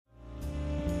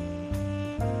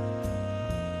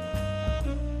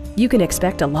You can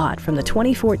expect a lot from the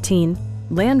 2014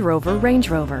 Land Rover Range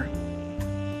Rover.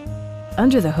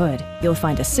 Under the hood, you'll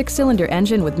find a 6-cylinder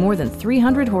engine with more than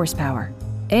 300 horsepower.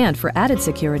 And for added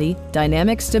security,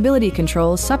 dynamic stability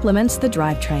control supplements the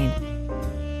drivetrain.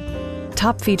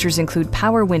 Top features include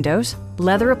power windows,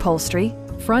 leather upholstery,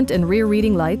 front and rear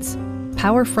reading lights,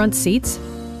 power front seats,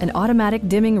 an automatic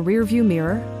dimming rear view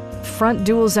mirror, front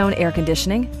dual zone air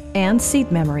conditioning, and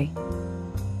seat memory.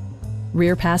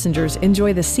 Rear passengers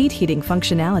enjoy the seat heating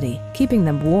functionality, keeping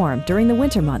them warm during the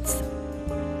winter months.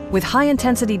 With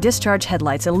high-intensity discharge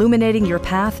headlights illuminating your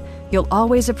path, you'll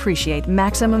always appreciate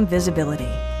maximum visibility.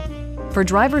 For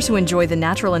drivers who enjoy the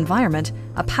natural environment,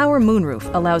 a power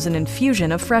moonroof allows an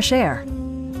infusion of fresh air.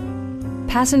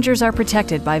 Passengers are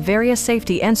protected by various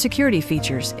safety and security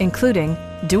features, including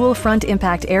dual front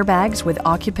impact airbags with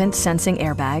occupant sensing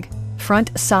airbag,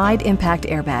 front side impact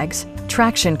airbags,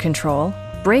 traction control,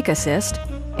 brake assist,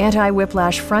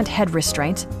 anti-whiplash front head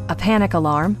restraints, a panic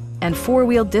alarm, and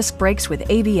 4-wheel disc brakes with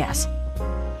ABS.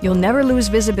 You'll never lose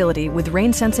visibility with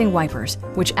rain-sensing wipers,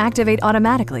 which activate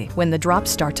automatically when the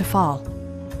drops start to fall.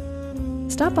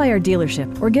 Stop by our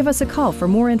dealership or give us a call for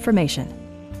more information.